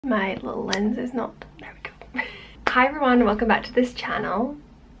My little lens is not, there we go. Hi everyone, welcome back to this channel.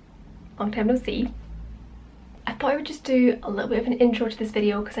 Long time no see. I thought I would just do a little bit of an intro to this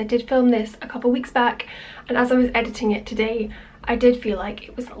video because I did film this a couple weeks back, and as I was editing it today I did feel like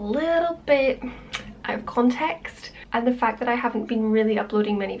it was a little bit out of context, and the fact that I haven't been really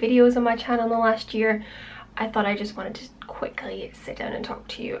uploading many videos on my channel in the last year, I thought I just wanted to quickly sit down and talk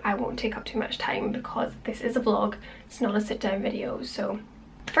to you. I won't take up too much time because this is a vlog, it's not a sit down video. So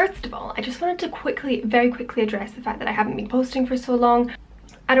first of all, I just wanted to very quickly address the fact that I haven't been posting for so long.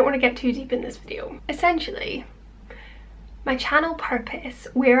 I don't want to get too deep in this video. Essentially, my channel purpose,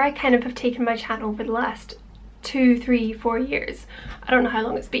 where I kind of have taken my channel over the last 2, 3, 4 years, I don't know how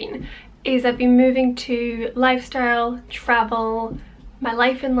long it's been, is I've been moving to lifestyle, travel, my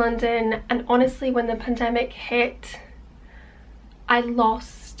life in London, and honestly when the pandemic hit, I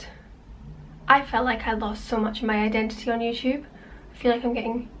felt like I lost so much of my identity on YouTube. I feel like I'm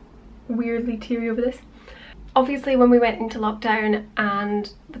getting weirdly teary over this. Obviously when we went into lockdown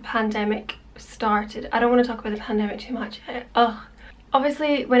and the pandemic started, I don't want to talk about the pandemic too much.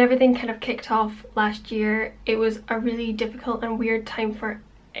 Obviously when everything kind of kicked off last year, it was a really difficult and weird time for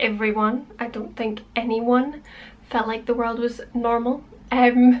everyone. I don't think anyone felt like the world was normal,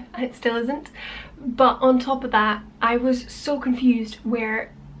 and it still isn't. But on top of that, I was so confused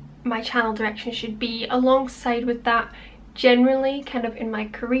where my channel direction should be. Alongside with that, generally kind of in my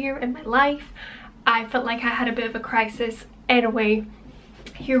career and my life, I felt like I had a bit of a crisis. Anyway,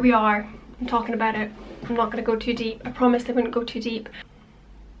 here we are. I'm talking about it. I'm not going to go too deep. I promised I wouldn't go too deep.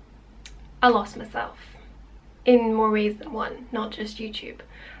 I lost myself in more ways than one, not just YouTube.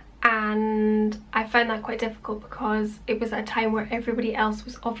 And I found that quite difficult because it was a time where everybody else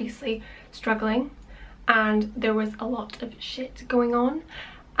was obviously struggling and there was a lot of shit going on.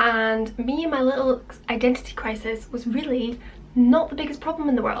 And me and my little identity crisis was really not the biggest problem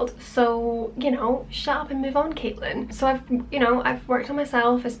in the world. So, you know, shut up and move on, Kaitlin. So I've worked on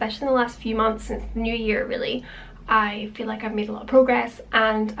myself, especially in the last few months since the new year really. I feel like I've made a lot of progress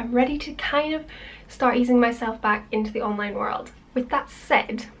and I'm ready to kind of start easing myself back into the online world. With that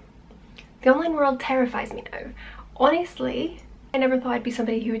said, the online world terrifies me now. Honestly, I never thought I'd be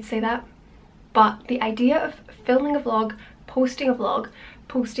somebody who would say that, but the idea of filming a vlog, posting a vlog,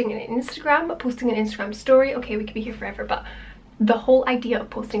 posting an Instagram story, okay, we could be here forever, but the whole idea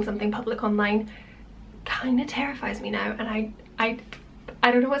of posting something public online kind of terrifies me now, and I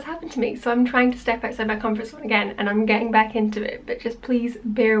don't know what's happened to me. So I'm trying to step outside my comfort zone again and I'm getting back into it, but just please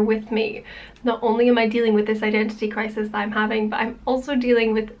bear with me. Not only am I dealing with this identity crisis that I'm having, but I'm also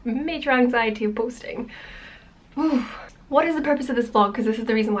dealing with major anxiety of posting. Ooh. What is the purpose of this vlog? Because this is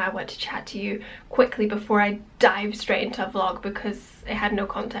the reason why I want to chat to you quickly before I dive straight into a vlog, because it had no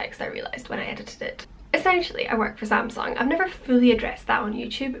context, I realised when I edited it. Essentially, I work for Samsung. I've never fully addressed that on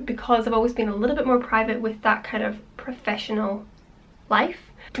YouTube because I've always been a little bit more private with that kind of professional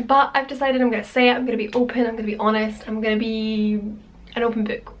life. But I've decided I'm going to say it, I'm going to be open, I'm going to be honest, I'm going to be an open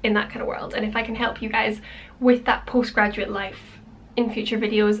book in that kind of world. And if I can help you guys with that postgraduate life in future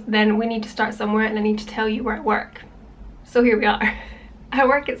videos, then we need to start somewhere and I need to tell you where I work. So here we are. I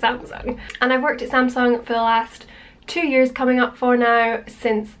work at Samsung, and I've worked at Samsung for the last 2 years coming up for now,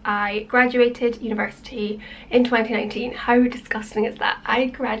 since I graduated university in 2019. How disgusting is that? I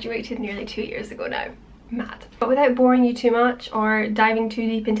graduated nearly 2 years ago now. Mad. But without boring you too much or diving too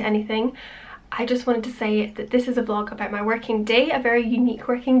deep into anything, I just wanted to say that this is a vlog about my working day, a very unique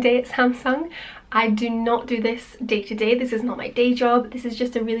working day at Samsung. I do not do this day to day. This is not my day job. This is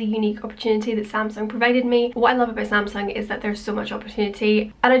just a really unique opportunity that Samsung provided me. What I love about Samsung is that there's so much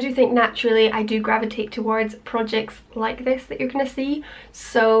opportunity, and I do think naturally I do gravitate towards projects like this that you're gonna see.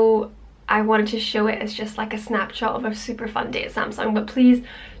 So I wanted to show it as just like a snapshot of a super fun day at Samsung, but please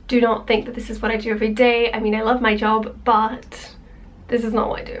do not think that this is what I do every day. I mean, I love my job, but this is not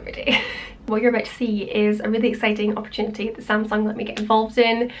what I do every day. What you're about to see is a really exciting opportunity that Samsung let me get involved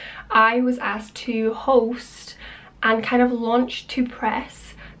in. I was asked to host and kind of launch to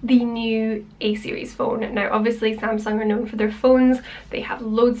press the new A series phone. Now obviously Samsung are known for their phones. They have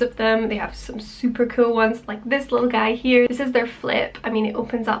loads of them. They have some super cool ones like this little guy here. This is their Flip. I mean, it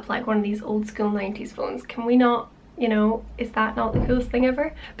opens up like one of these old school 90s phones. Can we not, you know, is that not the coolest thing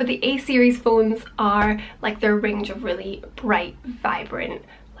ever? But the A series phones are like their range of really bright, vibrant,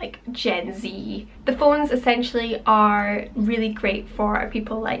 like Gen Z. The phones essentially are really great for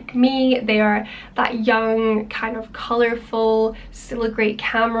people like me. They are that young, kind of colourful, still a great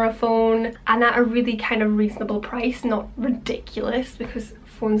camera phone, and at a really kind of reasonable price, not ridiculous because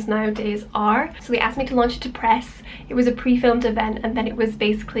phones nowadays are. So they asked me to launch it to press. It was a pre-filmed event, and then it was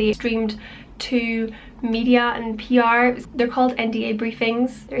basically streamed to media and PR. They're called NDA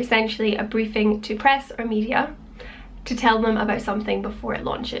briefings. They're essentially a briefing to press or media to tell them about something before it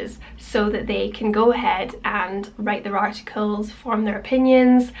launches, so that they can go ahead and write their articles, form their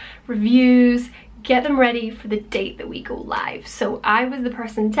opinions, reviews, get them ready for the date that we go live. So I was the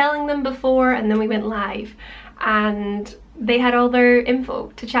person telling them before, and then we went live and they had all their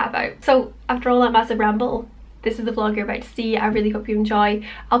info to chat about. So after all that massive ramble, this is the vlog you're about to see. I really hope you enjoy.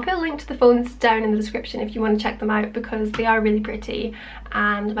 I'll put a link to the phones down in the description if you want to check them out, because they are really pretty,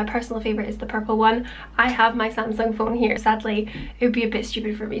 and my personal favourite is the purple one. I have my Samsung phone here. Sadly, it would be a bit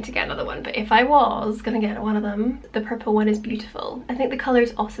stupid for me to get another one, but if I was gonna get one of them, the purple one is beautiful. I think the colour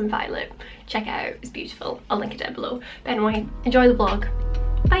is awesome violet. Check it out, it's beautiful. I'll link it down below. But anyway, enjoy the vlog.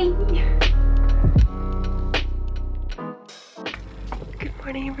 Bye! Good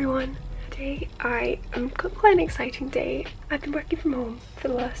morning, everyone. Today I've got quite an exciting day. I've been working from home for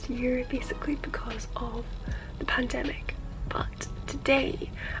the last year basically because of the pandemic, but today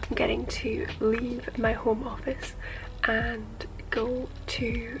I'm getting to leave my home office and go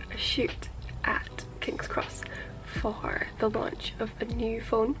to a shoot at King's Cross for the launch of a new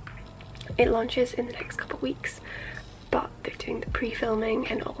phone. It launches in the next couple of weeks, but they're doing the pre-filming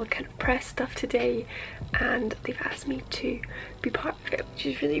and all the kind of press stuff today, and they've asked me to be part of it, which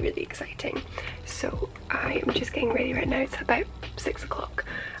is really, really exciting. So I am just getting ready right now. It's about 6 o'clock.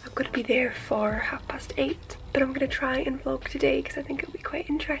 I'm going to be there for 8:30, but I'm going to try and vlog today because I think it'll be quite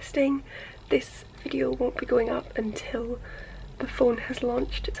interesting. This video won't be going up until the phone has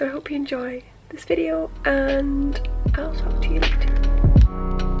launched, so I hope you enjoy this video, and I'll talk to you later.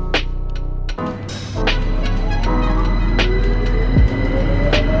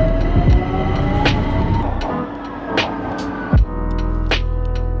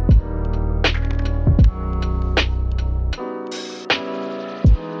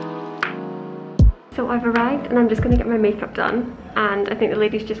 So I've arrived and I'm just going to get my makeup done, and I think the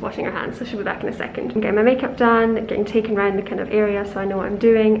lady's just washing her hands, so she'll be back in a second. I'm getting my makeup done, getting taken around the kind of area so I know what I'm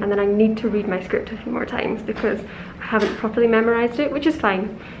doing, and then I need to read my script a few more times because I haven't properly memorised it, which is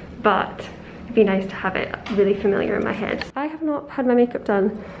fine, but it'd be nice to have it really familiar in my head. I have not had my makeup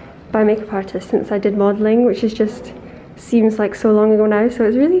done by a makeup artist since I did modelling, which is just seems like so long ago now, so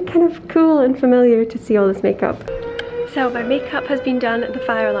it's really kind of cool and familiar to see all this makeup. So my makeup has been done, the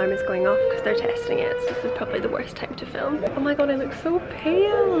fire alarm is going off because they're testing it, so this is probably the worst time to film. Oh my god, I look so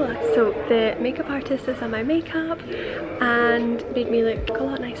pale! So the makeup artist has done my makeup and made me look a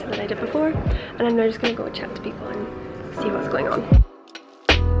lot nicer than I did before, and I'm now just going to go chat to people and see what's going on.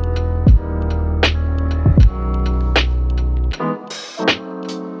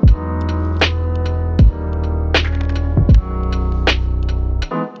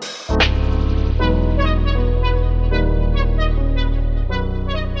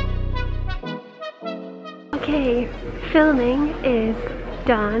 Okay, filming is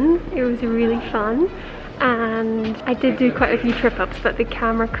done. It was really fun, and I did do quite a few trip ups, but the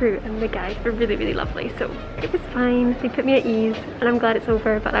camera crew and the guys were really, really lovely, so it was fine. They put me at ease, and I'm glad it's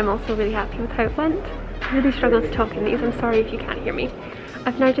over, but I'm also really happy with how it went. I really struggle to talk in these, I'm sorry if you can't hear me.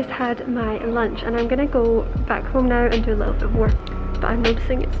 I've now just had my lunch, and I'm gonna go back home now and do a little bit of work, but I'm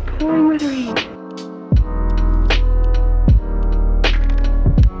noticing it's pouring with rain.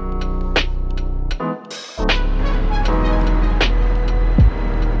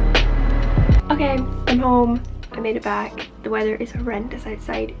 Okay, I'm home. I made it back. The weather is horrendous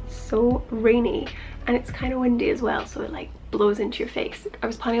outside. It's so rainy and it's kind of windy as well, so it like blows into your face. I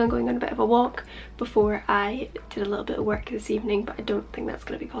was planning on going on a bit of a walk before I did a little bit of work this evening, but I don't think that's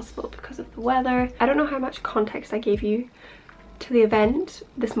going to be possible because of the weather. I don't know how much context I gave you to the event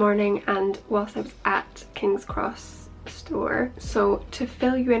this morning and whilst I was at King's Cross store, so to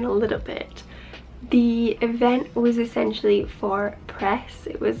fill you in a little bit, the event was essentially for press.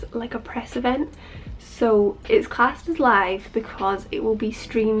 It was like a press event, so it's classed as live because it will be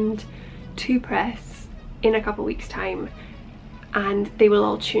streamed to press in a couple weeks time, and they will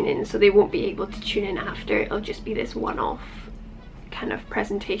all tune in, so they won't be able to tune in after. It'll just be this one-off kind of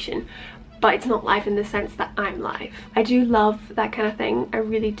presentation, but it's not live in the sense that I'm live. I do love that kind of thing, I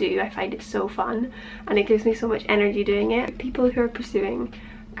really do. I find it so fun and it gives me so much energy doing it. People who are pursuing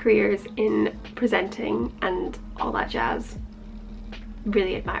careers in presenting and all that jazz,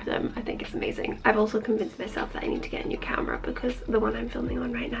 really admire them. I think it's amazing. I've also convinced myself that I need to get a new camera because the one I'm filming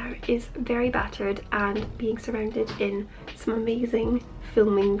on right now is very battered, and being surrounded in some amazing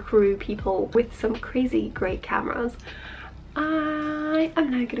filming crew people with some crazy great cameras, I am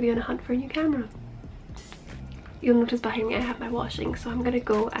now going to be on a hunt for a new camera. You'll notice behind me I have my washing, so I'm going to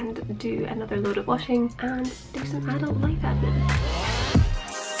go and do another load of washing and do some adult life admin.